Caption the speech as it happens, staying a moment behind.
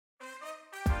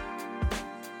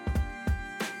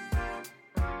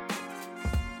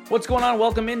What's going on?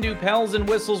 Welcome into Pels and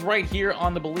Whistles right here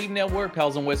on the Believe Network.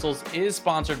 Pels and Whistles is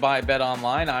sponsored by Bet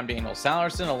Online. I'm Daniel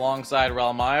Salerson alongside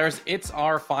Rel Myers. It's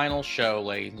our final show,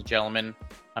 ladies and gentlemen.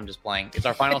 I'm just playing. It's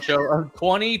our final show of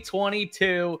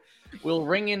 2022. We'll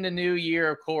ring in the new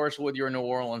year, of course, with your New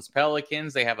Orleans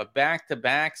Pelicans. They have a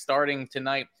back-to-back starting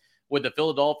tonight with the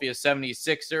Philadelphia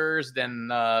 76ers. Then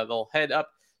they'll head up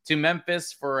to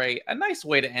Memphis for a nice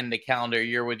way to end the calendar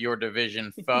year with your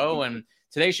division foe. And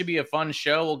today should be a fun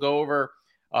show. We'll go over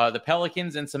the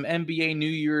Pelicans and some NBA New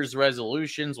Year's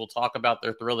resolutions. We'll talk about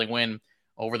their thrilling win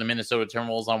over the Minnesota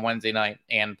Timberwolves on Wednesday night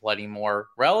and plenty more.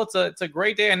 Rel, it's a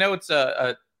great day. I know it's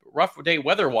a rough day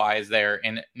weather-wise there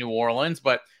in New Orleans,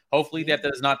 but hopefully that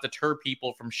does not deter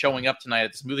people from showing up tonight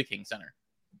at the Smoothie King Center.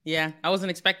 Yeah, I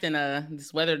wasn't expecting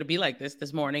this weather to be like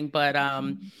this morning, but I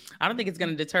don't think it's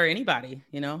going to deter anybody.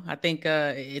 You know, I think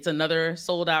it's another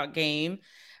sold-out game.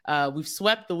 We've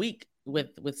swept the week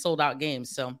with sold-out games,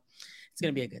 so it's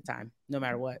going to be a good time no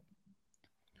matter what.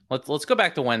 Let's go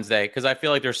back to Wednesday because I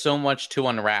feel like there's so much to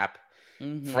unwrap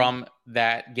from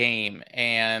that game.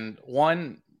 And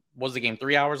one, was the game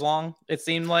 3 hours long? It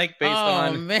seemed like based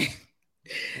on man,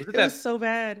 it was so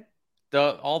bad.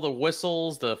 All the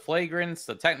whistles, the flagrants,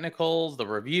 the technicals, the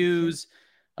reviews.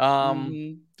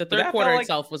 The third quarter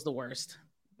itself was the worst.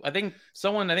 I think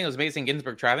it was Mason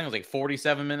Ginsburg tried. I think it was like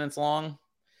 47 minutes long.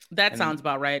 That sounds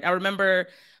about right. I remember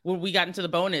when we got into the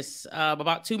bonus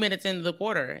about 2 minutes into the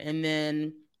quarter, and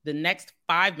then the next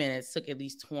 5 minutes took at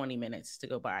least 20 minutes to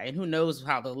go by. And who knows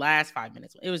how the last 5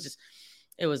 minutes, it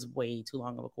was way too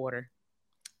long of a quarter.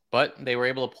 But they were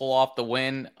able to pull off the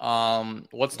win.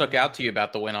 What stuck out to you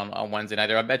about the win on Wednesday night?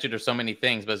 I bet you there's so many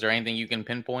things, but is there anything you can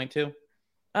pinpoint to?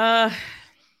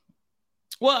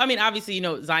 Well, I mean, obviously,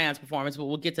 Zion's performance, but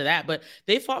we'll get to that. But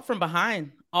they fought from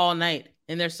behind all night.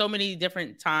 And there's so many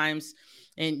different times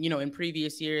in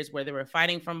previous years where they were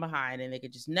fighting from behind and they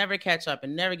could just never catch up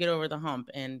and never get over the hump.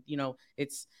 And,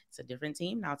 it's a different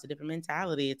team. Now it's a different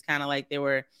mentality. It's kind of like they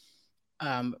were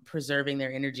preserving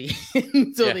their energy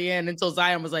until the end, until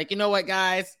Zion was like, you know what,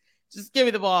 guys, just give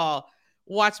me the ball,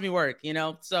 watch me work,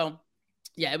 So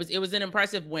yeah, it was an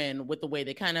impressive win with the way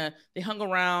they hung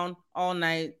around all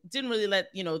night, didn't really let,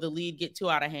 the lead get too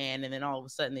out of hand. And then all of a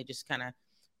sudden they just kind of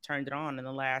turned it on in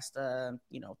the last,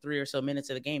 3 or so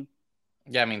minutes of the game.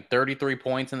 Yeah. I mean, 33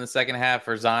 points in the second half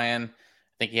for Zion. I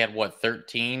think he had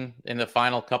 13 in the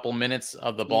final couple minutes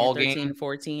of the ball 13, game. 13,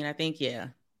 14, I think. Yeah.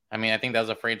 I mean, I think that was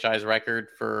a franchise record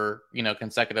for,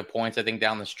 consecutive points, I think,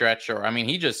 down the stretch. Or, I mean,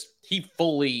 he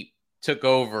fully took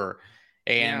over.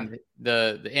 And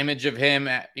the image of him,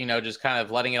 just kind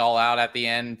of letting it all out at the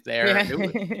end there. Yeah.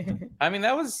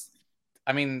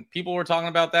 People were talking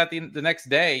about that the next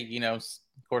day.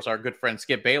 Of course, our good friend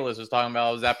Skip Bayless was talking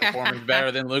about, was that performance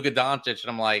better than Luka Doncic? And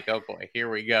I'm like, oh, boy, here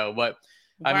we go. But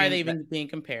why are they even being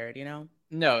compared,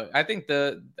 No, I think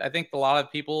a lot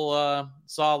of people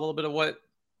saw a little bit of what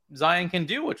Zion can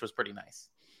do, which was pretty nice.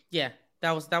 Yeah,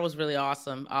 that was really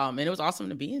awesome. And it was awesome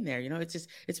to be in there.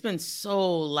 It's been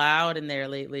so loud in there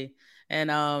lately.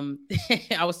 And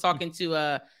I was talking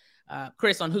to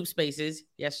Chris on Hoop Spaces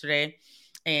yesterday,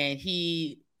 and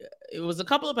it was a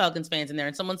couple of Pelicans fans in there,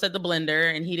 and someone said the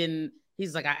blender, and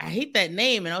he's like, I hate that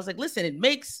name. And I was like, listen, it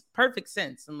makes perfect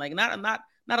sense. And like, not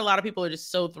a lot of people are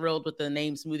just so thrilled with the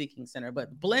name Smoothie King Center,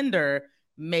 but blender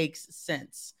makes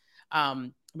sense.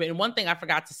 But one thing I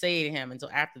forgot to say to him until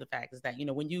after the fact is that,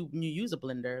 when you use a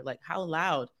blender, like how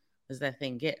loud does that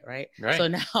thing get? Right. So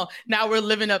now we're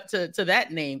living up to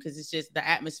that name, because it's just the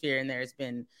atmosphere in there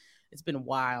it's been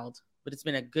wild, but it's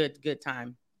been a good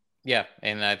time. Yeah.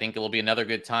 And I think it will be another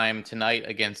good time tonight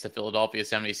against the Philadelphia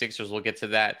 76ers. We'll get to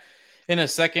that in a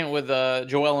second with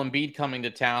Joel Embiid coming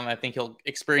to town. I think he'll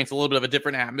experience a little bit of a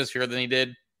different atmosphere than he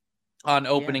did on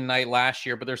opening night last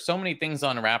year, but there's so many things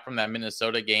to unwrap from that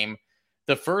Minnesota game.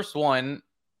 The first one,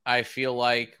 I feel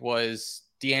like, was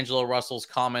D'Angelo Russell's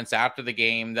comments after the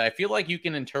game that I feel like you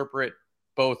can interpret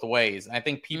both ways. I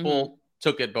think people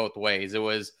took it both ways. It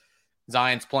was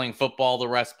Zion's playing football, the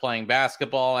rest playing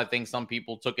basketball. I think some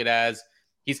people took it as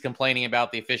he's complaining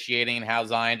about the officiating and how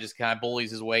Zion just kind of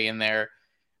bullies his way in there.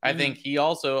 I think he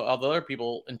also, other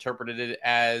people interpreted it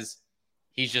as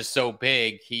he's just so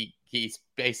big, he's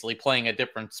basically playing a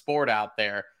different sport out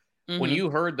there. When you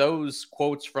heard those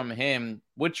quotes from him,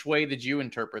 which way did you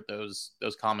interpret those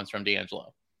comments from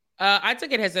D'Angelo? I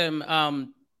took it as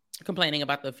him complaining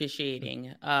about the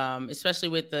officiating, especially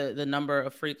with the number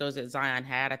of free throws that Zion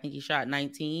had. I think he shot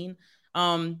 19.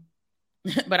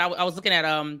 But I was looking at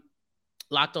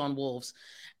Locked On Wolves,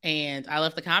 and I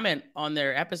left a comment on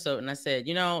their episode, and I said,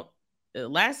 the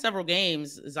last several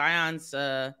games, Zion's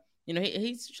You know,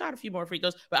 he's shot a few more free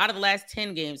throws, but out of the last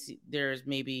 10 games, there's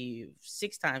maybe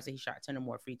 6 times that he shot 10 or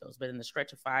more free throws. But in the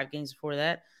stretch of 5 games before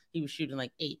that, he was shooting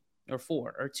like 8 or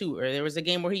 4 or 2, or there was a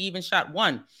game where he even shot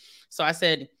 1. So I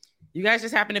said, you guys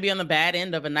just happen to be on the bad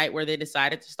end of a night where they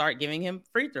decided to start giving him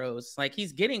free throws. Like,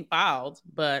 he's getting fouled,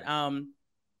 but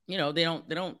you know, they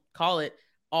don't call it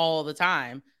all the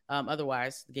time.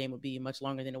 Otherwise, the game would be much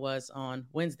longer than it was on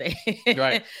Wednesday.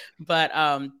 Right. But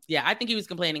yeah, I think he was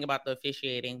complaining about the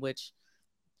officiating, which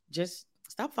just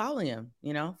stop following him.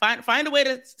 You know, find a way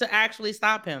to actually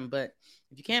stop him. But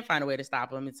if you can't find a way to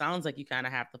stop him, it sounds like you kind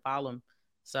of have to follow him.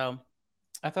 So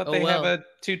I thought they have a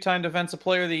 2-time Defensive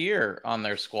Player of the Year on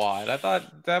their squad. I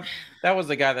thought that was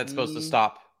the guy that's supposed to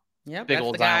stop. Yep, big that's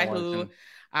old the guy Zion who Williamson.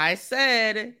 I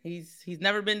said he's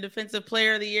never been Defensive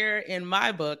Player of the Year in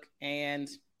my book, and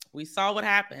we saw what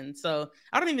happened. So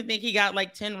I don't even think he got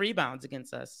like 10 rebounds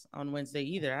against us on Wednesday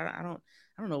either. I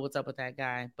don't know what's up with that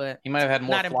guy, but he might have had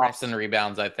more flops than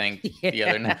rebounds, I think, the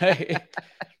other night.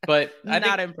 But I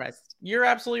think impressed. You're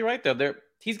absolutely right, though.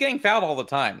 He's getting fouled all the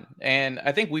time, and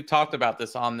I think we've talked about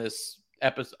this on this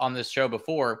episode on this show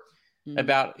before.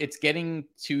 About it's getting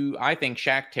to, I think,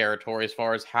 Shaq territory as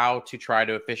far as how to try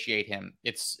to officiate him.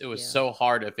 It was so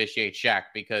hard to officiate Shaq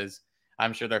because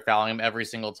I'm sure they're fouling him every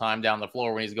single time down the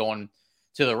floor when he's going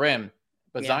to the rim.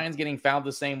 But Zion's getting fouled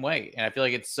the same way. And I feel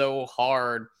like it's so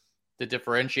hard to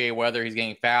differentiate whether he's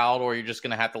getting fouled or you're just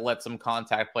going to have to let some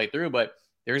contact play through. But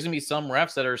there's going to be some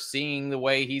refs that are seeing the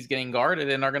way he's getting guarded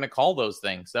and are going to call those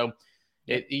things. So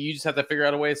you just have to figure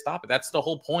out a way to stop it. That's the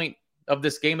whole point of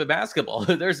this game of basketball.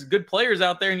 There's good players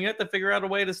out there and you have to figure out a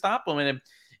way to stop them. And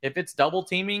if it's double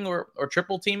teaming or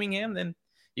triple teaming him, then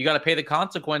you got to pay the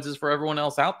consequences for everyone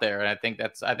else out there. And I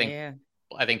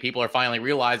think people are finally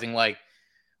realizing, like,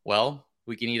 well,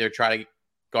 we can either try to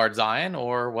guard Zion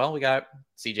or, well, we got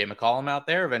CJ McCollum out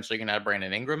there. Eventually you're going to have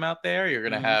Brandon Ingram out there. You're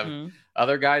going to have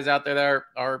other guys out there that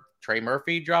are Trey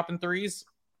Murphy dropping threes.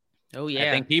 Oh yeah.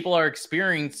 I think people are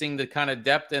experiencing the kind of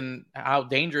depth and how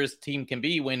dangerous the team can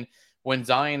be when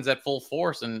Zion's at full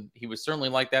force, and he was certainly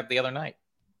like that the other night.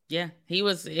 Yeah, it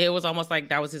was almost like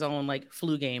that was his own like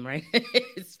flu game, right?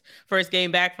 His first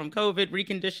game back from COVID,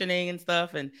 reconditioning and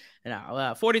stuff. And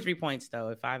 43 points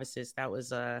though, 5 assists. That was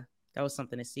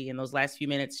something to see. In those last few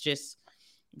minutes, just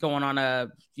going on a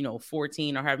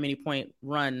 14 or however many point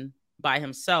run by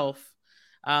himself.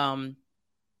 I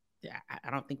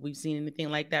don't think we've seen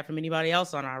anything like that from anybody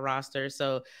else on our roster.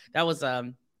 So that was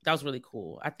really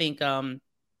cool. I think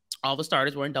all the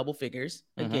starters were in double figures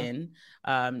again.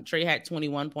 Trey had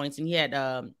 21 points, and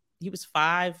he was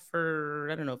 5 for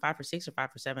 6 or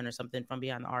 5 for 7 or something from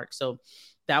beyond the arc. So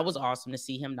that was awesome to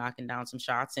see him knocking down some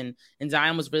shots. And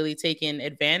Zion was really taking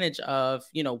advantage of,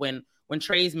 when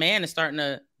Trey's man is starting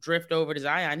to drift over to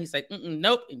Zion, he's like,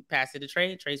 nope, and pass it to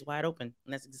Trey. Trey's wide open.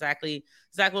 And that's exactly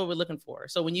what we're looking for.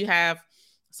 So when you have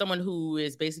someone who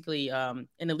is basically an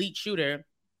elite shooter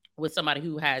with somebody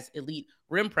who has elite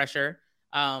rim pressure,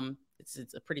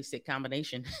 it's a pretty sick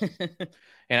combination.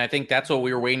 And I think that's what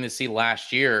we were waiting to see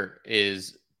last year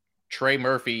is Trey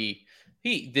Murphy.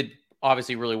 He did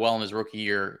obviously really well in his rookie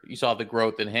year. You saw the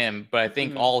growth in him, but I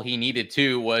think all he needed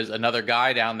too was another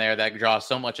guy down there that draws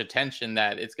so much attention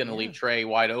that it's going to leave Trey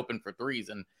wide open for threes.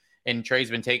 And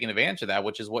Trey's been taking advantage of that,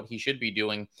 which is what he should be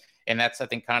doing. And that's, I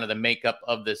think, kind of the makeup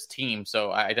of this team.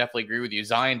 So I definitely agree with you.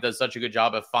 Zion does such a good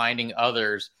job of finding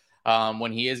others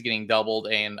when he is getting doubled,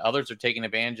 and others are taking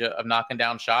advantage of knocking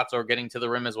down shots or getting to the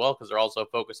rim as well because they're also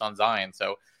focused on Zion.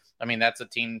 So, I mean, that's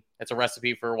a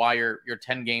recipe for why you're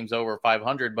 10 games over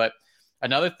 500. But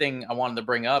another thing I wanted to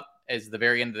bring up is the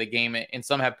very end of the game, and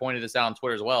some have pointed this out on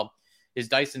Twitter as well, is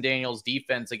Dyson Daniels'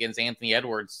 defense against Anthony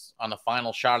Edwards on the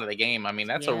final shot of the game. I mean,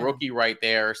 that's a rookie right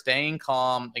there, staying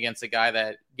calm against a guy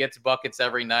that gets buckets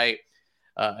every night.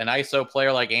 An ISO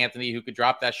player like Anthony who could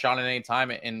drop that shot at any time.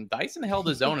 And Dyson held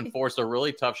his own and forced a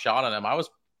really tough shot on him. I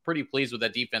was pretty pleased with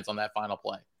that defense on that final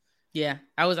play. Yeah,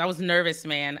 I was nervous,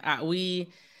 man. We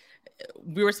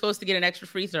were supposed to get an extra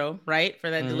free throw, right,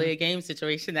 for that delay game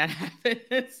situation that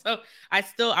happened. So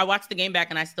I watched the game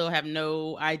back and I still have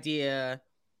no idea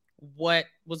what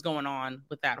was going on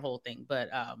with that whole thing. But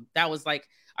that was like,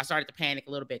 I started to panic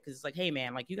a little bit because it's like, hey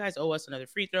man, like you guys owe us another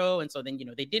free throw. And so then,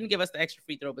 they didn't give us the extra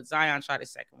free throw, but Zion shot his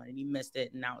second one and he missed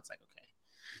it. And now it's like, okay,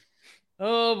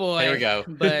 oh boy, here we go.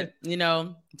 But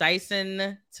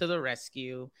Dyson to the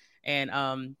rescue.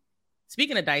 And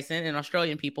speaking of Dyson and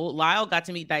Australian people, Lyle got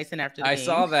to meet Dyson after the game. I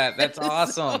saw that. That's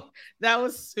awesome. So, that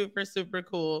was super, super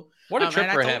cool. What a trip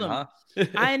for him, huh?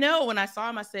 I know. When I saw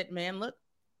him, I said, man, look,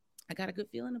 I got a good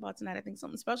feeling about tonight. I think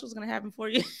something special is going to happen for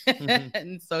you.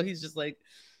 And so he's just like,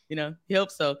 he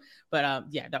hopes so. But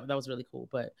yeah, that was really cool.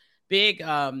 But big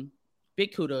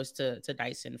big kudos to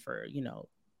Dyson for,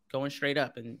 going straight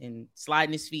up and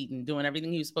sliding his feet and doing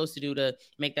everything he was supposed to do to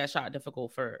make that shot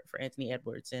difficult for Anthony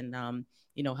Edwards, and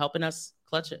helping us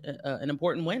clutch an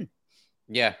important win.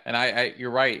 Yeah, and I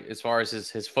you're right as far as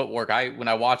his footwork. When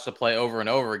I watched the play over and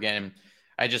over again,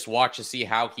 I just watched to see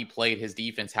how he played his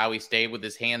defense, how he stayed with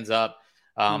his hands up,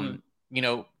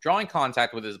 drawing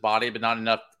contact with his body, but not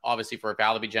enough, obviously, for a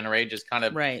foul to be generated. Just kind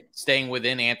of staying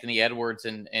within Anthony Edwards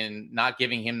and not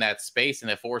giving him that space,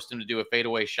 and it forced him to do a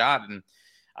fadeaway shot. And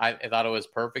I thought it was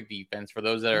perfect defense. For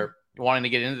those that are wanting to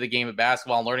get into the game of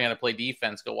basketball and learning how to play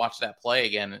defense, go watch that play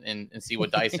again and see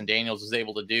what Dyson Daniels was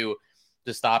able to do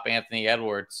to stop Anthony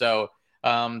Edwards. So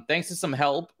thanks to some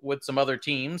help with some other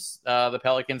teams, the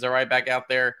Pelicans are right back out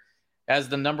there as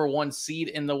the number 1 seed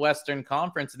in the Western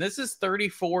Conference. And this is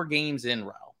 34 games in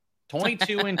row,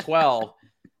 22-12.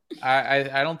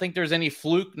 I don't think there's any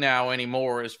fluke now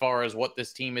anymore as far as what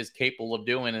this team is capable of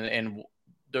doing. And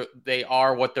they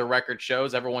are what their record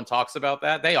shows. Everyone talks about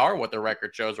that. They are what their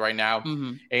record shows right now.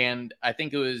 Mm-hmm. And I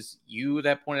think it was you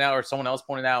that pointed out, or someone else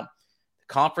pointed out, the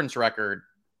conference record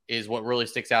is what really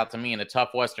sticks out to me in a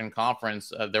tough Western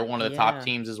Conference. They're one of the top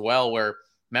teams as well, where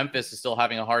Memphis is still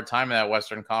having a hard time in that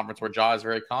Western Conference, where Ja is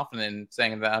very confident in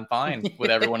saying that I'm fine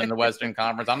with everyone in the Western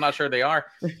Conference. I'm not sure they are.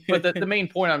 But the main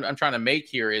point I'm trying to make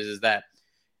here is that,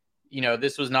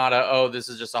 this was not this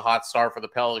is just a hot start for the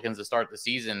Pelicans to start the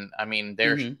season. I mean,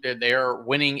 they're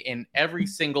winning in every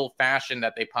single fashion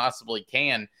that they possibly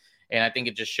can. And I think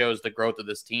it just shows the growth of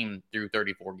this team through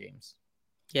 34 games.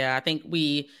 Yeah, I think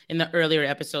in the earlier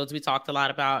episodes, we talked a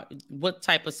lot about what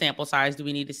type of sample size do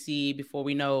we need to see before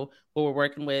we know what we're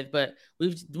working with. But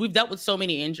we've dealt with so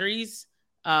many injuries.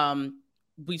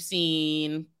 We've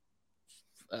seen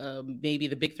maybe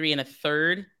the big 3 and a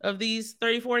third of these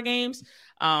 34 games.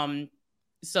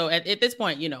 So at this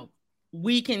point,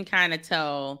 we can kind of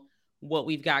tell what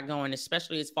we've got going,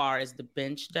 especially as far as the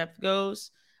bench depth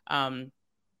goes.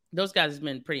 Those guys have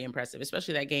been pretty impressive,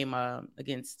 especially that game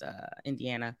against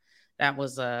Indiana. That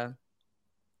was, I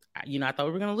thought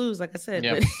we were going to lose, like I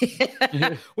said,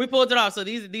 but we pulled it off. So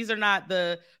these are not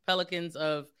the Pelicans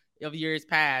of years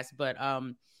past, but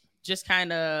just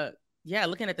kind of,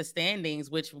 looking at the standings,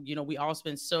 which, we all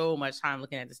spend so much time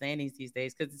looking at the standings these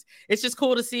days, because it's just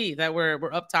cool to see that we're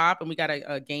up top and we got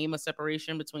a game of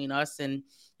separation between us and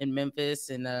Memphis,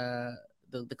 and the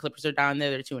Clippers are down there.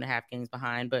 They're 2.5 games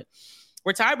behind, but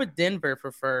we're tied with Denver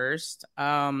for first.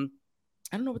 I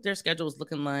don't know what their schedule is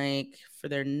looking like for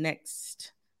their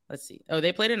next. Let's see. Oh,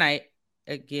 they play tonight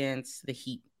against the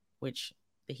Heat, which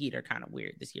the Heat are kind of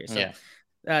weird this year. So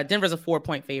Denver's a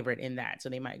 4-point favorite in that, so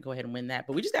they might go ahead and win that.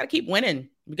 But we just got to keep winning.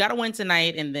 We got to win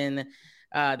tonight, and then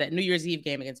that New Year's Eve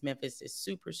game against Memphis is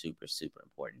super, super, super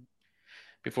important.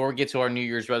 Before we get to our New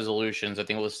Year's resolutions, I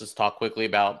think let's just talk quickly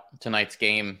about tonight's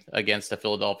game against the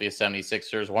Philadelphia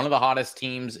 76ers, one of the hottest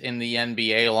teams in the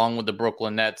NBA, along with the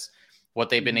Brooklyn Nets,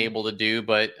 what they've been able to do.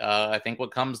 But I think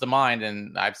what comes to mind,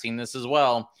 and I've seen this as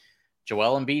well,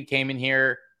 Joel Embiid came in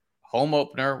here,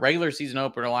 regular season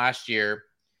opener last year,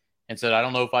 and said, I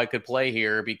don't know if I could play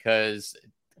here because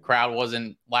the crowd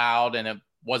wasn't loud and it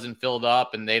wasn't filled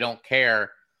up and they don't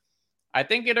care. I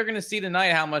think they're going to see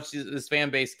tonight how much this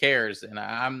fan base cares, and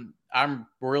I'm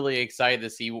really excited to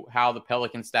see how the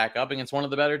Pelicans stack up against one of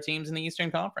the better teams in the Eastern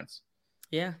Conference.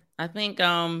 Yeah, I think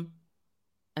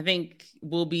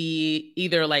we'll be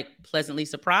either like pleasantly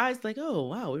surprised, like, oh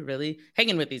wow, we're really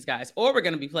hanging with these guys, or we're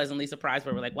going to be pleasantly surprised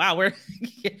where we're like, wow, we're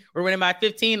winning by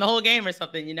 15 the whole game or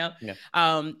something, Yeah.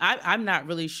 I'm not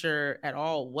really sure at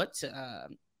all what to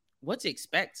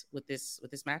expect with this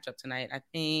matchup tonight. I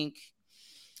think.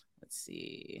 Let's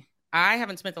see. I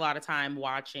haven't spent a lot of time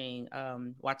watching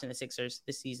the Sixers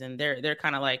this season. They're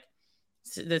kind of like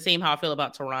the same how I feel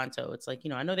about Toronto. It's like,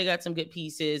 I know they got some good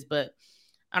pieces, but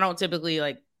I don't typically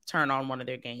like turn on one of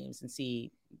their games and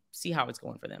see how it's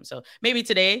going for them. So maybe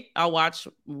today I'll watch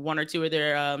one or two of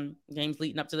their games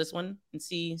leading up to this one and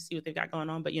see what they've got going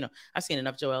on. But, I've seen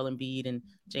enough Joel Embiid and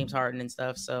James Harden and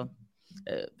stuff. So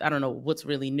I don't know what's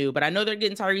really new, but I know they're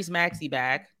getting Tyrese Maxey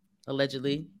back.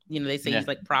 Allegedly, they say he's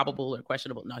like probable or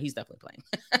questionable. No, he's definitely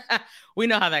playing. We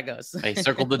know how that goes. They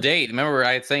circled the date. Remember,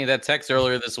 I had sent you that text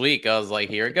earlier this week. I was like,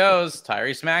 here it goes.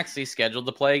 Tyrese Maxey scheduled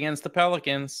to play against the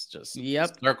Pelicans. Just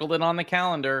circled it on the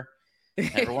calendar.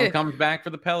 Everyone comes back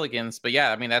for the Pelicans. But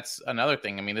yeah, I mean, that's another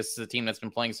thing. I mean, this is a team that's been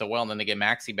playing so well, and then they get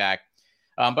Maxey back.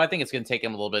 But I think it's going to take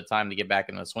him a little bit of time to get back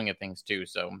in the swing of things too.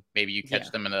 So maybe you catch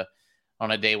them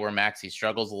on a day where Maxey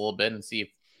struggles a little bit and see if,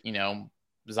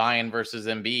 Zion versus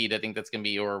Embiid. I think that's going to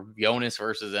be, or Jonas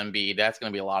versus Embiid. That's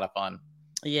going to be a lot of fun.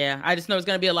 Yeah, I just know it's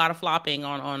going to be a lot of flopping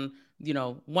on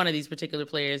one of these particular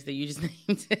players that you just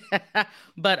named.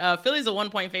 But Philly's a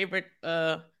 1-point favorite.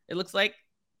 It looks like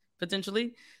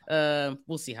potentially.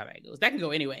 We'll see how that goes. That can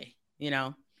go anyway, Okay.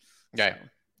 So.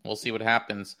 We'll see what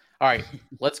happens. All right.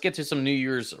 Let's get to some New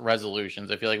Year's resolutions.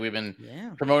 I feel like we've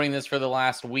been promoting this for the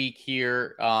last week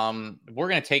here. We're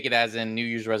going to take it as in New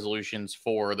Year's resolutions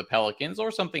for the Pelicans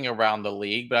or something around the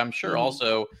league. But I'm sure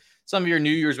also some of your New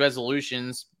Year's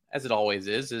resolutions, as it always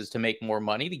is to make more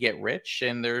money, to get rich.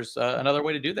 And there's another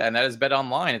way to do that, and that is Bet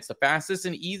Online. It's the fastest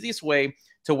and easiest way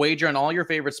to wager on all your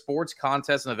favorite sports,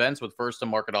 contests, and events with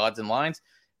first-to-market odds and lines.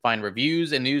 Find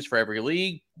reviews and news for every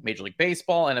league: Major League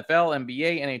Baseball, NFL,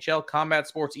 NBA, NHL, combat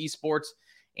sports, esports,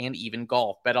 and even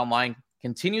golf. BetOnline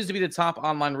continues to be the top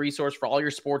online resource for all your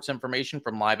sports information,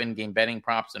 from live in-game betting,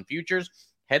 props, and futures.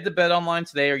 Head to BetOnline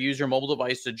today or use your mobile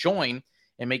device to join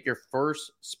and make your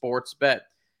first sports bet.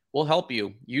 We'll help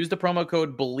you. Use the promo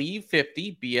code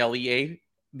BELIEVE50,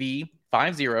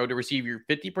 BLEAV50, to receive your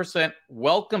 50%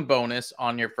 welcome bonus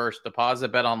on your first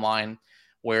deposit. BetOnline,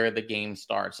 where the game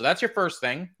starts. So that's your first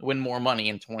thing: win more money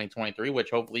in 2023,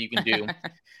 which hopefully you can do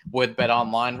with Bet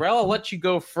Online. Rel, I'll let you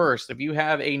go first. If you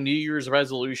have a New Year's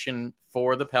resolution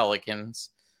for the Pelicans,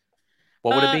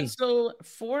 what would it be? So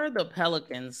for the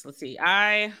Pelicans, let's see.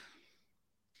 I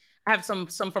have some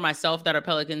for myself that are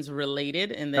Pelicans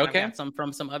related, and then I've got some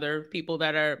from some other people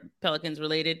that are Pelicans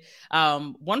related.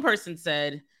 One person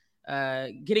said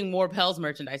getting more Pels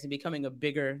merchandise and becoming a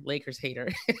bigger Lakers hater,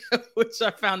 which I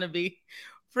found to be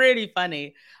pretty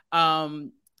funny.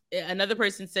 Another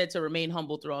person said to remain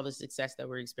humble through all the success that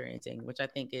we're experiencing, which I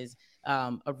think is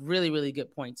a really, really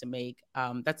good point to make.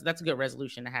 That's a good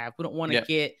resolution to have. We don't want to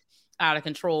get out of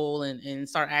control and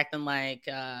start acting like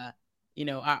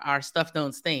our stuff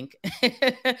don't stink.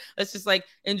 Let's just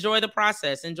enjoy the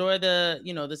process, enjoy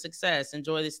the success,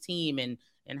 enjoy this team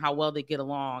and how well they get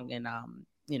along, and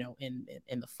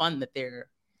and the fun that they're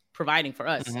providing for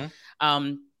us.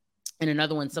 And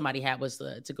another one somebody had was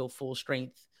to go full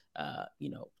strength,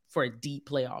 for a deep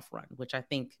playoff run, which I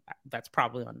think that's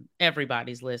probably on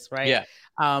everybody's list, right? Yeah.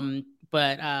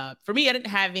 But for me, I didn't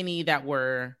have any that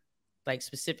were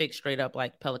specific, straight up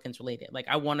Pelicans related.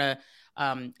 I want to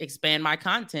expand my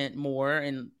content more,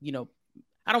 and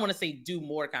I don't want to say do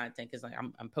more content because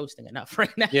I'm posting enough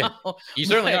right now. Yeah, you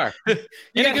certainly are.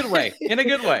 In a good way. In a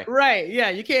good way. Right. Yeah.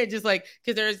 You can't just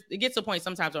because it gets to a point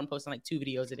sometimes where I'm posting 2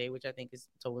 videos a day, which I think is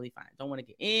totally fine. Don't want to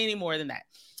get any more than that.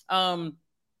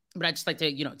 But I just like to,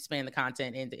 expand the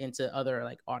content into other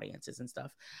audiences and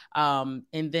stuff.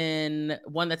 And then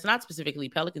one that's not specifically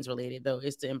Pelicans related, though,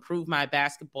 is to improve my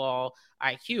basketball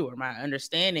IQ or my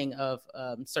understanding of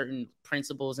certain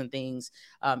principles and things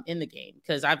in the game.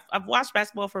 Because I've watched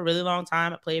basketball for a really long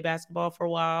time. I played basketball for a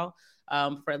while,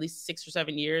 for at least 6 or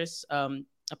 7 years. I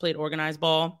played organized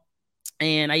ball.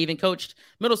 And I even coached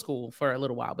middle school for a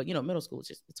little while, but middle school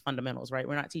is it's fundamentals, right?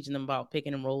 We're not teaching them about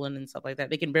picking and rolling and stuff like that.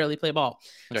 They can barely play ball.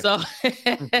 Okay. So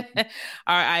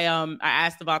I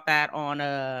asked about that on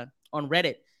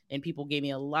Reddit, and people gave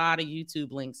me a lot of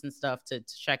YouTube links and stuff to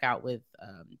check out with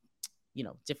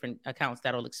different accounts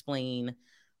that'll explain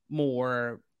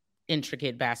more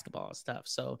intricate basketball stuff.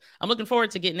 So I'm looking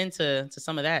forward to getting into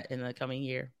some of that in the coming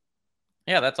year.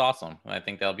 Yeah, that's awesome. I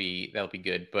think that'll be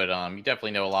good. But you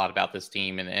definitely know a lot about this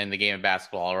team and the game of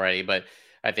basketball already. But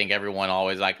I think everyone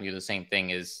always can do the same thing.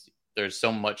 Is there's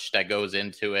so much that goes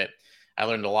into it. I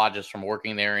learned a lot just from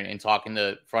working there and talking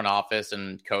to front office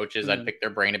and coaches. I'd pick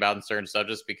their brain about certain stuff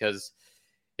just because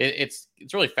it's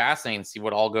really fascinating to see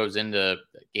what all goes into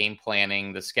game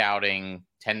planning, the scouting,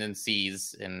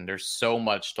 tendencies, and there's so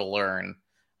much to learn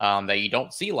that you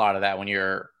don't see a lot of that when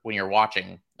you're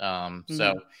watching.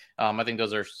 So I think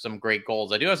those are some great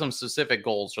goals. I do have some specific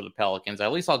goals for the Pelicans.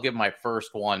 At least I'll give my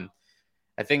first one.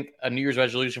 I think a New Year's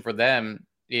resolution for them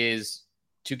is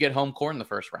to get home court in the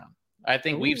first round. I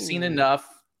think we've seen enough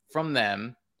from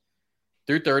them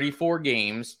through 34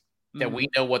 games that we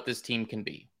know what this team can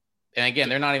be. And again,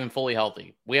 they're not even fully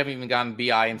healthy. We haven't even gotten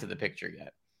BI into the picture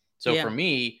yet. So for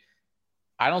me,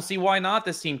 I don't see why not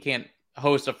this team can't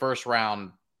host a first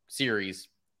round series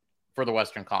for the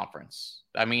Western Conference.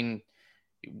 I mean,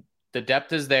 the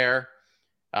depth is there.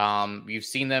 You've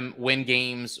seen them win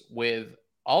games with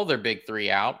all their big three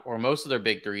out, or most of their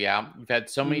big three out. You've had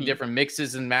so many different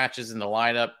mixes and matches in the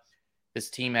lineup. This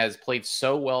team has played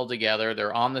so well together.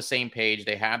 They're on the same page.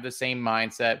 They have the same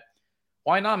mindset.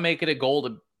 Why not make it a goal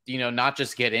to, not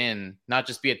just get in, not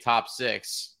just be a top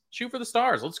 6, shoot for the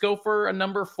stars. Let's go for a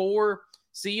number 4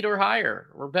 seed or higher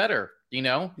or better,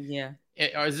 Yeah.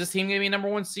 Is this team going to be a number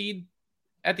 1 seed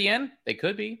at the end? They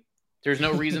could be. There's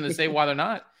no reason to say why they're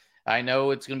not. I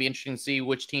know it's going to be interesting to see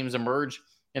which teams emerge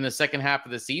in the second half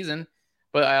of the season.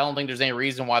 But I don't think there's any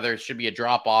reason why there should be a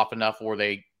drop off enough where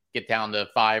they get down to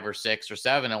 5 or 6 or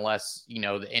 7, unless,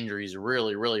 the injuries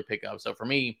really, really pick up. So for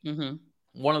me,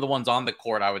 one of the ones on the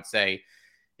court, I would say,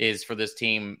 is for this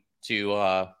team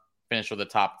to finish with a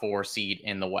top 4 seed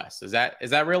in the West. Is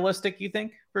that realistic, you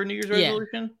think, for New Year's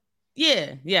resolution?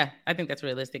 Yeah. I think that's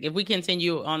realistic. If we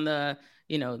continue on the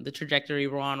trajectory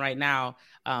we're on right now,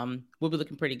 we'll be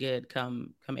looking pretty good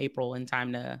come April, in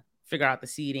time to figure out the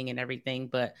seeding and everything.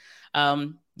 But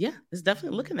it's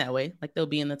definitely looking that way. Like, they'll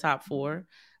be in the top 4.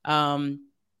 Once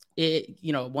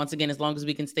again, as long as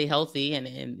we can stay healthy,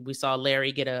 and we saw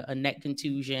Larry get a neck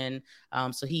contusion.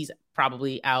 So he's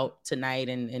probably out tonight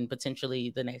and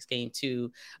potentially the next game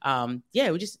too.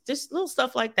 We just little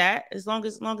stuff like that. As long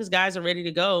as guys are ready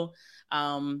to go,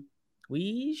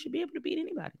 we should be able to beat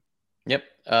anybody. Yep.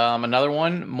 Another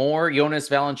one, more Jonas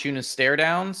Valanciunas stare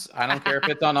downs. I don't care if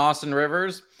it's on Austin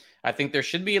Rivers. I think there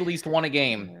should be at least one a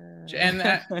game. And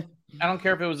I don't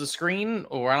care if it was a screen,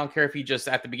 or I don't care if he just,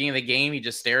 at the beginning of the game, he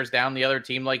just stares down the other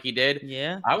team like he did.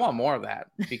 Yeah. I want more of that,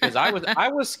 because I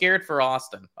was scared for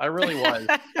Austin. I really was.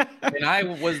 And I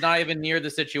was not even near the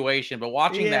situation, but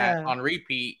watching that on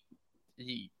repeat,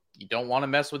 you don't want to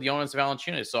mess with Jonas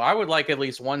Valanciunas. So I would like at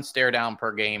least one stare down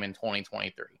per game in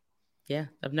 2023. Yeah,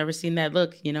 I've never seen that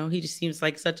look. He just seems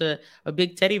like such a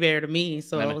big teddy bear to me.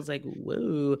 So I was like,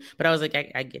 whoa. But I was like,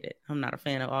 I get it. I'm not a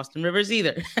fan of Austin Rivers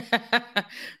either.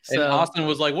 And Austin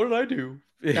was like, what did I do?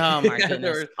 Oh, my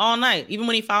goodness. All night. Even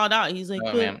when he fouled out, he's like,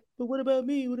 but what about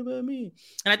me? What about me?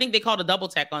 And I think they called a double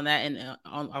tech on that. And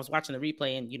I was watching the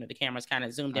replay, and, the cameras kind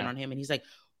of zoomed in on him. And he's like,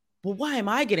 well, why am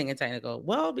I getting a technical?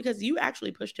 Well, because you actually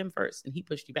pushed him first and he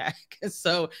pushed you back.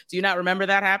 So do you not remember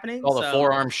that happening? The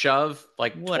forearm shove,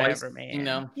 like whatever, twice,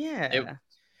 man. Yeah.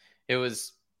 It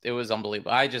was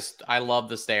unbelievable. I love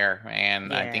the stare,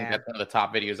 and I think that's one of the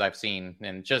top videos I've seen,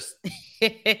 and just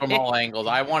from all angles,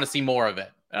 I want to see more of it.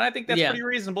 And I think that's pretty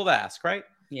reasonable to ask, right?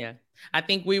 Yeah. I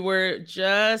think we were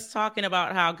just talking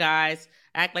about how guys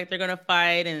act like they're going to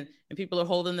fight, and people are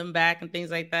holding them back and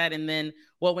things like that. And then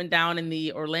what went down in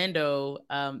the Orlando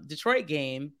Detroit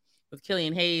game with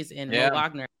Killian Hayes and Mo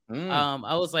Wagner.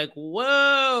 I was like,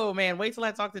 whoa, man, wait till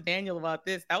I talk to Daniel about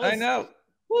this. I know.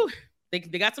 Whew, they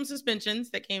got some suspensions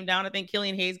that came down. I think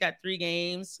Killian Hayes got 3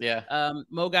 games. Yeah.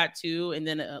 Mo got 2. And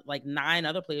then 9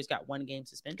 other players got 1 game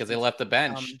suspension. Because they left the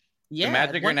bench. The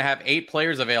Magic are going to have 8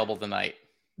 players available tonight.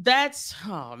 That's,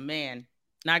 oh, man,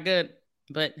 not good.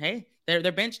 But hey,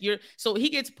 their bench. So he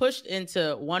gets pushed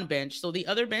into one bench. So the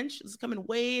other bench is coming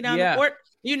way down the court.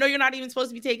 You're not even supposed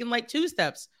to be taking like 2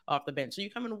 steps off the bench. So you're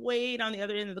coming way down the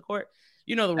other end of the court.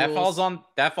 The rules.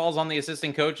 That falls on the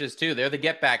assistant coaches too. They're the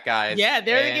get back guys. Yeah,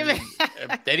 they're the get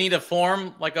back. They need to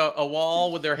form like a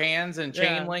wall with their hands and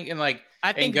chain link, and like.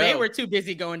 I think they were too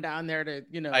busy going down there to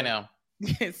I know.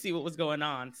 see what was going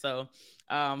on. So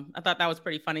I thought that was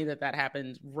pretty funny that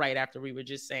happened right after we were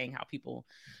just saying how people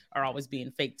are always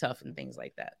being fake tough and things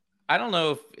like that. I don't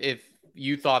know if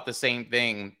you thought the same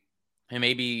thing, and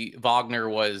maybe Wagner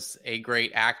was a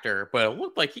great actor, but it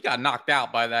looked like he got knocked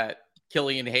out by that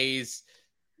Killian Hayes.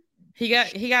 He got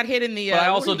hit in the. But I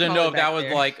also didn't know if that was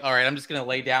like, all right, I'm just gonna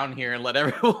lay down here and let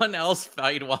everyone else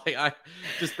fight while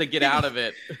just to get out of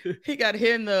it. He got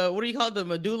hit in the, what do you call it, the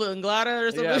medulla oblongata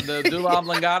or something? Yeah, the medulla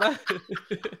oblongata.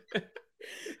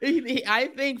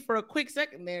 I think for a quick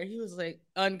second there, he was like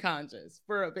unconscious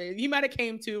for a bit. He might have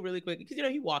came to really quick because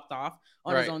he walked off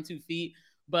on his own 2 feet.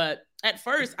 But at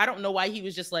first, I don't know why he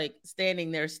was just like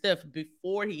standing there stiff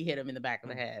before he hit him in the back of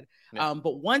the head. Yeah.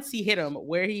 But once he hit him,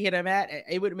 where he hit him at,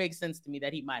 it would make sense to me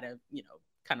that he might have,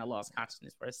 kind of lost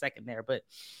consciousness for a second there. But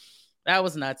that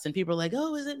was nuts. And people are like,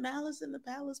 "Oh, is it Malice in the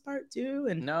Palace Part 2?"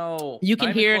 And no, you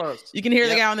can hear the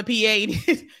guy on the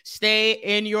PA, "Stay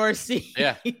in your seat."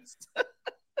 Yeah.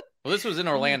 Well, this was in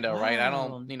Orlando, right? I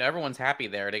don't, everyone's happy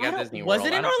there. They got Disney World. Was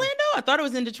it in Orlando? I thought it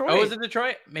was in Detroit. Oh, was it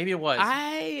Detroit? Maybe it was.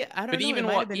 I don't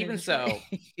know. But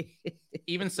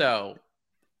even so,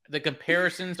 the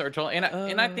comparisons are totally,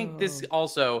 and I think this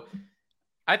also,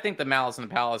 I think the Malice in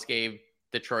the Palace gave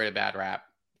Detroit a bad rap.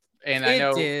 And I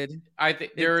know, I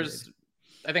think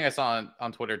I think I saw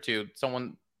on Twitter too,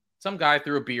 some guy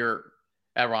threw a beer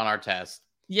at Ron Artest.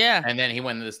 Yeah. And then he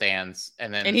went into the stands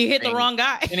and he hit the wrong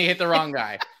guy. And he hit the wrong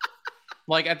guy.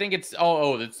 Like, I think it's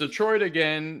it's Detroit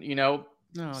again,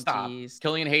 stop. Geez.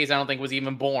 Killian Hayes, I don't think was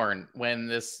even born when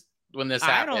this happened.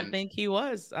 I don't think he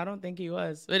was.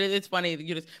 But it's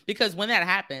funny because when that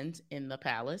happened in the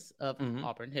Palace of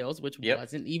Auburn Hills, which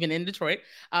wasn't even in Detroit.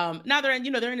 Now they're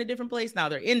in a different place. Now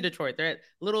they're in Detroit. They're at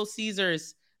Little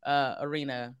Caesars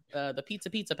arena, the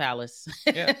Pizza Palace.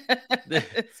 Yeah.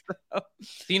 So,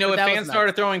 If that was fans nice.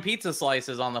 started throwing pizza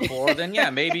slices on the floor, then yeah,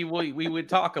 maybe we would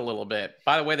talk a little bit.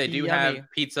 By the way, they do have Yummy.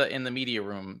 pizza in the media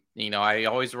room. I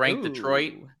always rank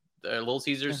Detroit, Ooh. the Little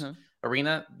Caesars Uh-huh.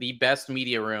 Arena, the best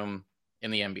media room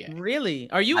in the NBA. Really?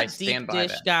 Are you a I deep stand by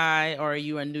dish that. guy or are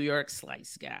you a New York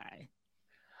slice guy?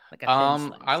 Like a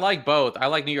thin I slice. like both. I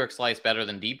like New York slice better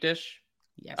than deep dish.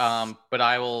 Yes. But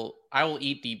I will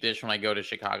eat deep dish when I go to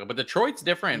Chicago. But Detroit's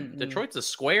different. Mm-mm. Detroit's a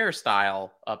square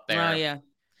style up Oh there. yeah.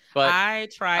 But I I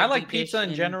tried like deep pizza dish in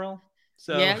in general.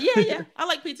 So yeah, yeah, yeah. I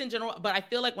like pizza in general, but I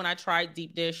feel like when I tried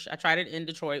deep dish, I tried it in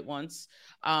Detroit once.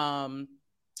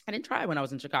 I didn't try it when I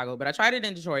was in Chicago, but I tried it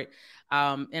in Detroit.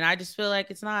 And I just feel like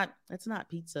it's not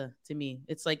pizza to me.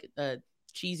 It's like a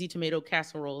cheesy tomato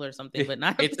casserole or something, but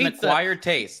not a it's an pizza. acquired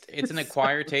taste. It's an So,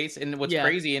 acquired taste. And what's yeah.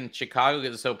 crazy in Chicago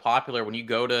is it's so popular when you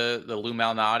go to the Lou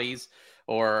Malnati's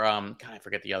or God, I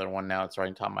forget the other one now. It's right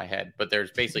on top of my head. But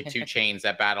there's basically two chains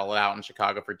that battle it out in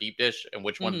Chicago for deep dish and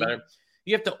which one's Hmm. better.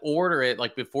 You have to order it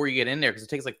like before you get in there because it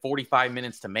takes like 45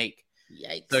 minutes to make.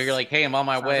 So you're Yikes. like, hey, I'm on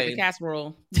my Sounds like a way.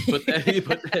 casserole. Put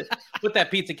that put that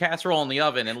pizza casserole in the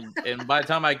oven, and by the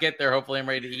time I get there, hopefully I'm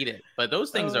ready to eat it. But those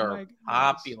things Oh are my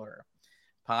gosh.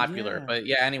 popular. Yeah. But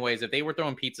yeah, anyways, if they were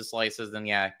throwing pizza slices, then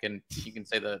yeah, you can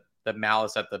say the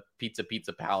malice at the Pizza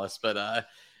Palace. But Oh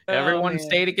everyone man.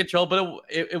 stayed in control. But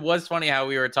it was funny how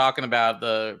we were talking about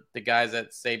the guys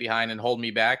that stay behind and hold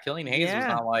me back. Killian Hayes was Yeah.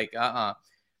 not like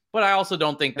But I also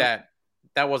don't think Nope.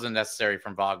 that wasn't necessary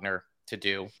from Wagner to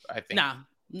do. I think Nah,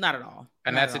 not at all.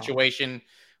 in Not that at all. situation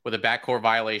with a backcourt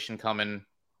violation coming,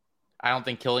 I don't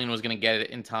think Killian was going to get it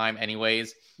in time,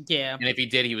 anyways. Yeah. And if he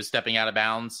did, he was stepping out of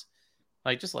bounds.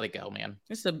 Like, just let it go, man.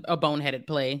 It's a boneheaded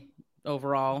play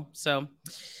overall. So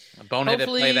A boneheaded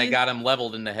play that hopefully. got him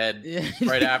leveled in the head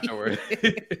right afterward.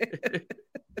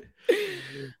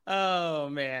 Oh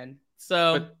man.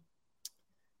 So But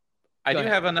I go do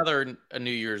ahead. have a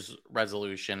New Year's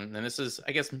resolution, and this is,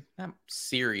 I guess, not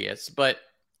serious, but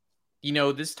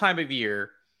this time of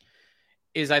year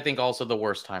is, I think, also the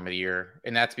worst time of the year,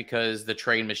 and that's because the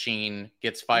trade machine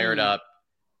gets fired Mm, up.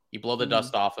 You blow the mm,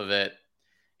 dust off of it,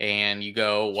 and you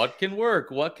go, "What can work?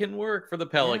 What can work for the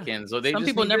yeah. Pelicans?" So they Some just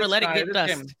people need never this let it guy, get this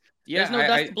game. dust. Yeah, There's no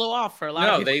dust to blow off for a lot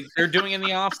of no, people. they're doing it in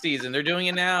the off season. They're doing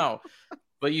it now,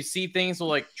 but you see things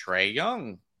like Trey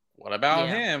Young. What about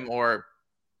Yeah. him? Or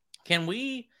can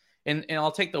we? And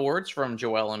I'll take the words from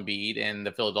Joel Embiid and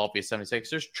the Philadelphia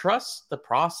 76ers. Trust the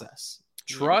process.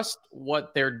 Yeah. Trust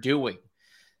what they're doing.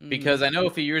 Because Hmm. I know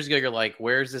a few years ago, you're like,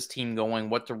 where's this team going?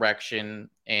 What direction?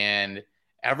 And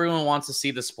everyone wants to see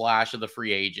the splash of the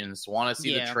free agents, want to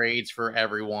see the Yeah. trades for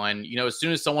everyone. As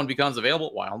soon as someone becomes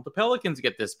available, why don't the Pelicans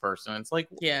get this person? It's like,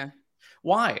 Yeah.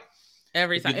 why?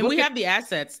 Every If you time. And look we at have the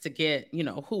assets to get,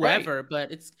 right, whoever,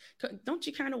 but don't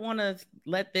you kind of want to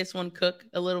let this one cook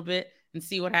a little bit and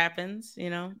see what happens?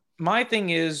 my thing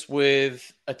is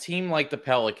with a team like the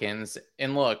Pelicans,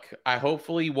 and look, I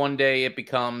hopefully one day it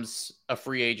becomes a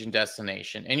free agent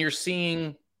destination. And you're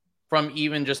seeing from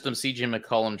even just the CJ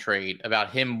McCollum trade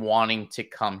about him wanting to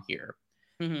come here.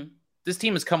 Hmm. This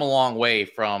team has come a long way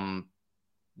from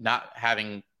not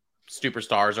having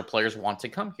superstars or players want to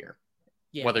come here.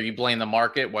 Yeah. Whether you blame the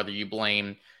market, whether you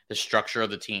blame the structure of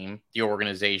the team, the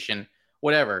organization,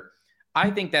 whatever. I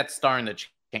think that's starting to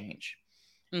change.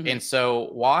 And Hmm. so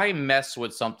why mess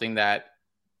with something that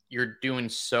you're doing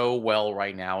so well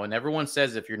right now? And everyone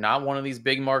says if you're not one of these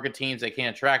big market teams that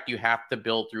can't attract, you have to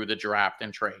build through the draft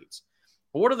and trades.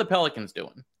 But what are the Pelicans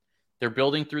doing? They're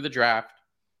building through the draft.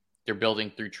 They're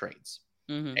building through trades.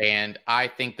 Hmm. And I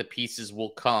think the pieces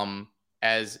will come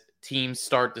as teams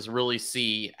start to really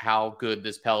see how good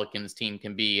this Pelicans team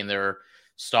can be. And there are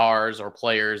stars or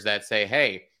players that say,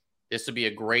 hey, this would be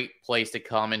a great place to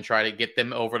come and try to get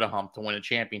them over the hump to win a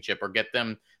championship or get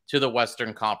them to the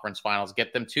Western Conference Finals,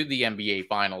 get them to the NBA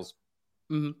Finals.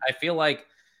 Hmm. I feel like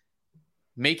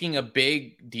making a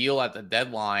big deal at the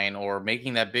deadline or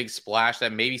making that big splash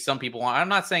that maybe some people want. I'm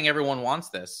not saying everyone wants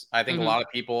this. I think a Hmm. lot of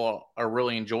people are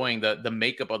really enjoying the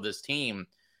makeup of this team.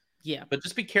 Yeah. But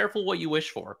just be careful what you wish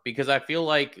for, because I feel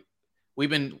like we've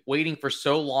been waiting for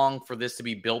so long for this to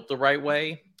be built the right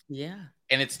way, Yeah.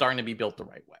 and it's starting to be built the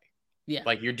right way. Yeah.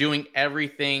 Like you're doing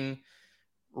everything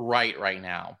right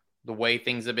now. The way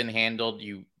things have been handled,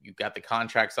 you've got the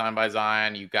contract signed by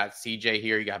Zion, you've got CJ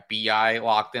here, you got BI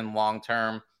locked in long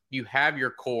term. You have your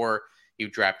core. You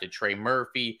drafted Trey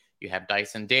Murphy, you have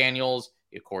Dyson Daniels,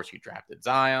 of course you drafted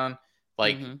Zion.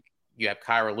 Like Hmm. you have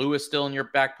Kyra Lewis still in your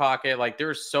back pocket. Like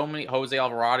there's so many. Jose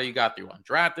Alvarado you got through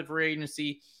undrafted free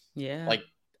agency. Yeah. Like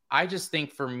I just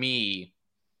think for me,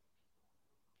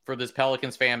 for this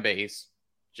Pelicans fan base,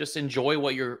 just enjoy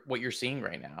what you're seeing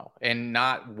right now and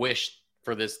not wish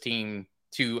for this team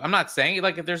to. I'm not saying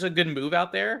like if there's a good move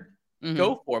out there,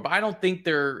 go for it. But I don't think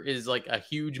there is like a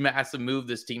huge, massive move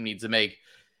this team needs to make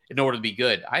in order to be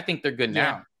good. I think they're good Yeah.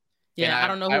 now. And Yeah. I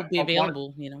don't know who'll be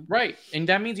available, Right. And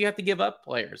that means you have to give up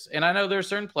players. And I know there's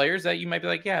certain players that you might be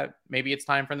like, yeah, maybe it's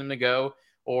time for them to go.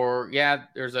 Or, yeah,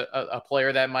 there's a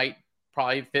player that might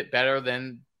probably fit better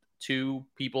than 2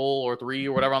 people or 3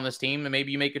 or whatever on this team. And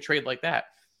maybe you make a trade like that.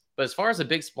 But as far as a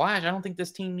big splash, I don't think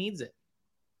this team needs it.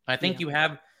 I think you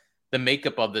have the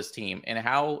makeup of this team and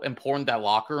how important that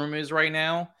locker room is right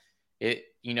now.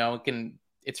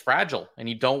 It's fragile, and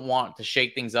you don't want to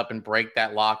shake things up and break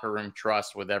that locker room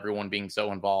trust with everyone being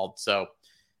so involved. So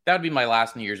that would be my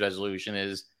last New Year's resolution: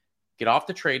 is get off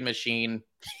the trade machine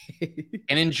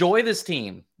and enjoy this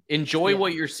team. Enjoy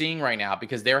what you're seeing right now,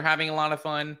 because they're having a lot of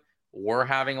fun. We're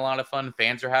having a lot of fun.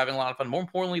 Fans are having a lot of fun. More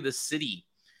importantly, the city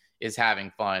is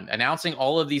having fun. Announcing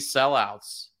all of these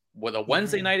sellouts with a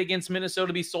Wednesday night against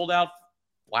Minnesota be sold out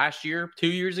last year, 2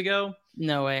 years ago.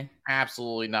 No way.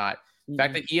 Absolutely not. The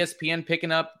fact that ESPN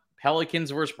picking up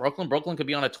Pelicans versus Brooklyn. Brooklyn could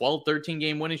be on a 12, 13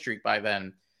 game winning streak by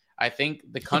then. I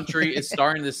think the country is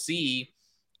starting to see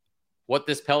what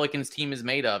this Pelicans team is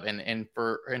made of. And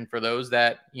for those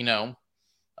that,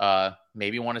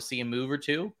 maybe want to see a move or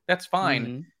two, that's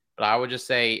fine. But I would just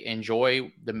say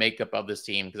enjoy the makeup of this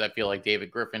team, because I feel like David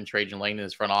Griffin, Trajan Lane in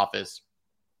his front office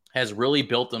has really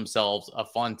built themselves a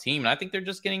fun team. And I think they're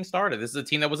just getting started. This is a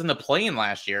team that was in the play-in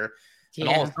last year. And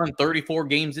all of a sudden, 34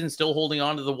 games in, still holding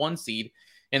on to the 1 seed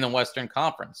in the Western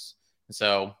Conference.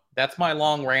 So that's my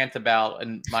long rant about,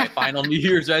 and my final New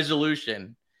Year's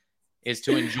resolution is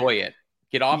to enjoy it.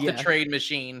 Get off the trade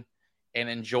machine and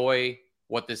enjoy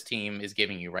what this team is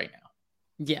giving you right now.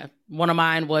 Yeah. One of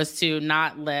mine was to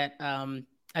not let, I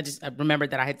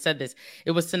remembered that I had said this.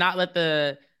 It was to not let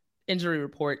the injury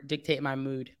report dictate my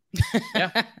mood.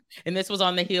 Yeah. And this was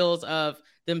on the heels of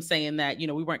them saying that, we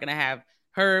weren't going to have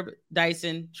Herb,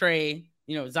 Dyson, Trey,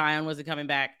 Zion wasn't coming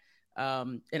back.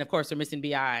 And of course they're missing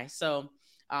BI. So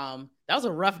that was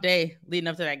a rough day leading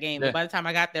up to that game. But by the time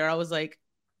I got there, I was like,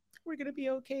 we're going to be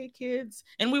okay, kids.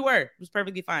 And we were. It was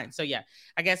perfectly fine. So yeah,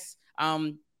 I guess,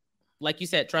 like you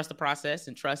said, trust the process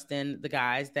and trust in the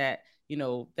guys that,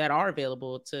 that are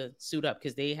available to suit up,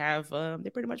 because they have, they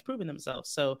pretty much proven themselves.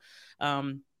 So,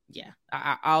 yeah,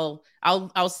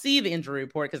 I'll see the injury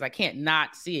report, because I can't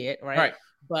not see it. Right.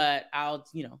 But I'll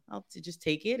just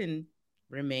take it and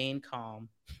remain calm.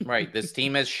 Right. This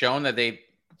team has shown that they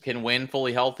can win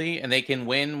fully healthy, and they can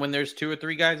win when there's 2 or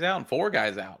 3 guys out and 4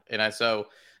 guys out. And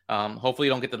hopefully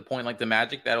you don't get to the point like the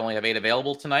Magic that only have 8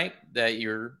 available tonight, that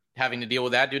you're having to deal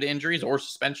with that due to injuries or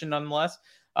suspension nonetheless.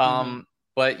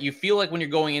 But you feel like when you're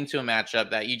going into a matchup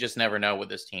that you just never know with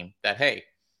this team, that, hey,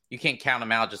 you can't count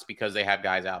them out just because they have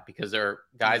guys out, because they're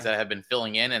guys that have been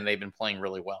filling in and they've been playing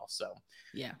really well. So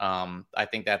I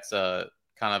think that's a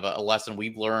kind of a lesson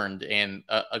we've learned, and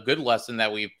a good lesson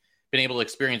that we've been able to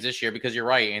experience this year, because you're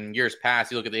right. In years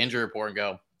past, you look at the injury report and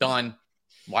go, done.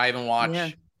 Why even watch?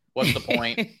 Yeah. What's the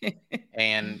point?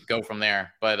 And go from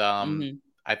there. But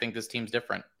I think this team's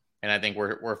different, and I think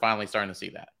we're finally starting to see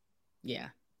that. Yeah.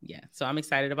 So I'm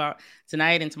excited about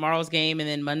tonight and tomorrow's game, and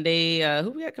then Monday.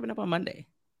 Who we got coming up on Monday?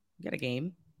 We got a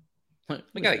game.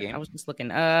 We got a game. I was just looking.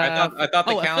 I thought the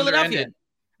calendar Philadelphia ended.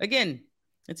 Again.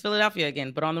 It's Philadelphia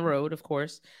again, but on the road, of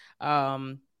course.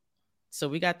 So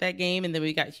we got that game, and then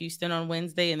we got Houston on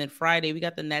Wednesday, and then Friday we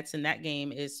got the Nets, and that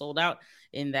game is sold out,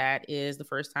 and that is the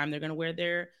first time they're going to wear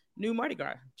their new Mardi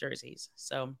Gras jerseys.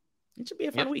 So it should be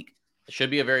a fun week. It should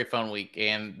be a very fun week,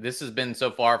 and this has been so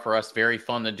far for us very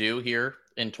fun to do here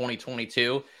in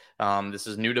 2022. This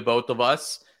is new to both of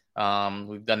us.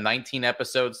 We've done 19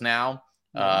 episodes now.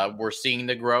 We're seeing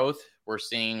the growth. We're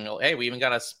seeing, hey, we even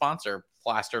got a sponsor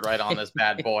plastered right on this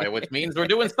bad boy, which means we're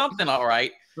doing something all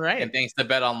right. Right. And thanks to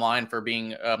Bet Online for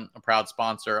being a proud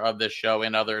sponsor of this show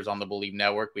and others on the Believe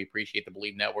Network. We appreciate the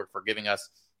Believe Network for giving us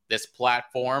this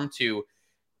platform to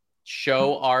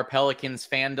show our Pelicans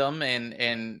fandom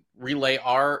and relay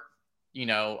our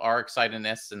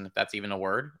excitedness, and if that's even a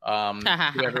word,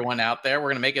 to everyone out there. We're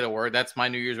going to make it a word. That's my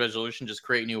New Year's resolution. Just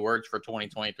create new words for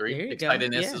 2023.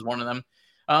 Excitedness is one of them.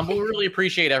 But we really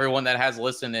appreciate everyone that has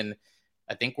listened, and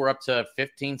I think we're up to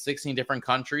 15, 16 different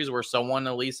countries where someone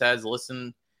at least has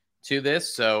listened to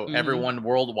this. So everyone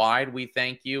worldwide, we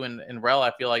thank you. And Rel,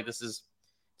 I feel like it's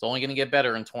only going to get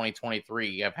better in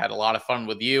 2023. I've had a lot of fun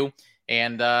with you,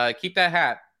 and keep that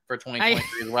hat for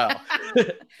 2023 as well.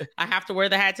 I have to wear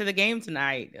the hat to the game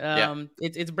tonight.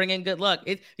 It's bringing good luck.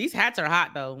 These hats are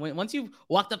hot though. Once you've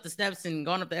walked up the steps and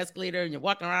gone up the escalator and you're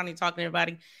walking around and you're talking to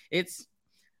everybody, it's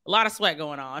a lot of sweat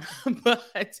going on,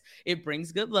 but it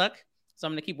brings good luck. So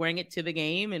I'm going to keep wearing it to the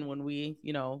game. And when we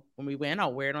win,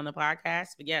 I'll wear it on the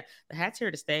podcast. But yeah, the hat's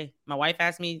here to stay. My wife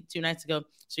asked me 2 nights ago,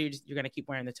 so you're going to keep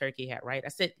wearing the turkey hat, right? I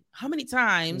said, how many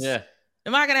times am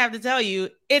I going to have to tell you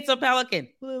it's a pelican?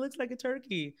 Well, it looks like a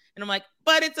turkey. And I'm like,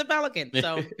 but it's a pelican.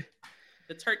 So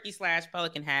the turkey /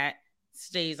 pelican hat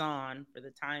stays on for the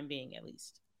time being, at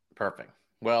least. Perfect.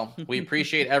 Well, we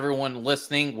appreciate everyone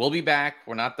listening. We'll be back.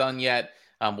 We're not done yet.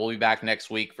 We'll be back next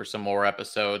week for some more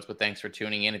episodes, but thanks for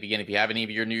tuning in. If you have any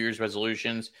of your New Year's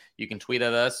resolutions, you can tweet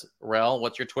at us. Rel,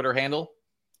 what's your Twitter handle?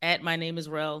 @my name is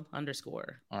Rel_.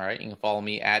 All right. You can follow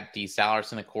me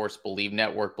 @DSalerson. Of course, Believe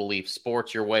Network, Believe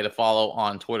Sports, your way to follow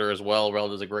on Twitter as well. Rel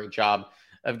does a great job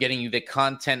of getting you the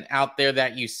content out there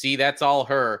that you see. That's all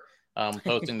her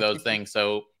posting those things.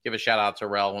 So give a shout out to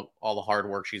Rel, all the hard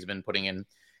work she's been putting in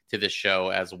to this show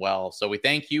as well. So we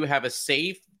thank you. Have a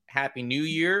safe, happy New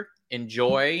Year.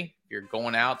 Enjoy. If you're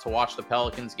going out to watch the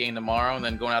Pelicans game tomorrow and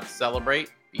then going out to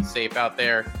celebrate, be safe out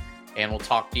there. And we'll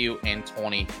talk to you in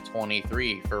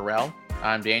 2023. For Rel,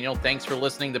 I'm Daniel. Thanks for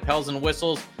listening to Pels and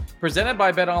Whistles, presented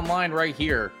by Bet Online right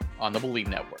here on the Believe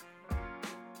Network.